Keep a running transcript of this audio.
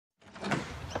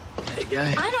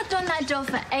Yeah. I knocked on that door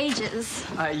for ages.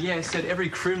 Yeah, said every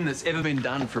crim that's ever been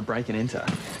done for a break and enter.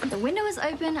 The window was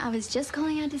open. I was just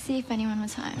calling out to see if anyone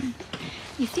was home.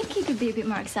 You think you could be a bit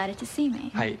more excited to see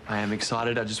me? Hey, I am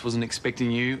excited. I just wasn't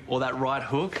expecting you or that right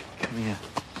hook. Come here.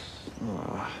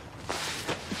 Oh.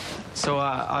 So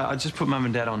I just put Mum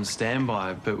and Dad on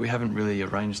standby, but we haven't really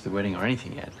arranged the wedding or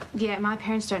anything yet. Yeah, my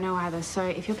parents don't know either, so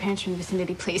if your parents are in the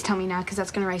vicinity, please tell me now, because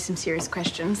that's going to raise some serious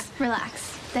questions.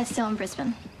 Relax. They're still in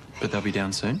Brisbane. But they'll be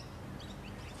down soon?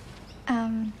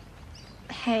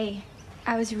 Hey,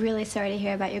 I was really sorry to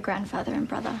hear about your grandfather and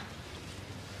brother.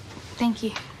 Thank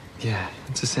you. Yeah,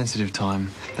 it's a sensitive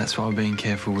time. That's why we're being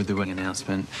careful with the wedding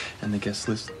announcement and the guest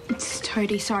list. It's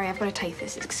Toadie. Sorry, I've got to take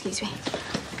this. Excuse me.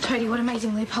 Toadie, what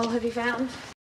amazing loophole have you found?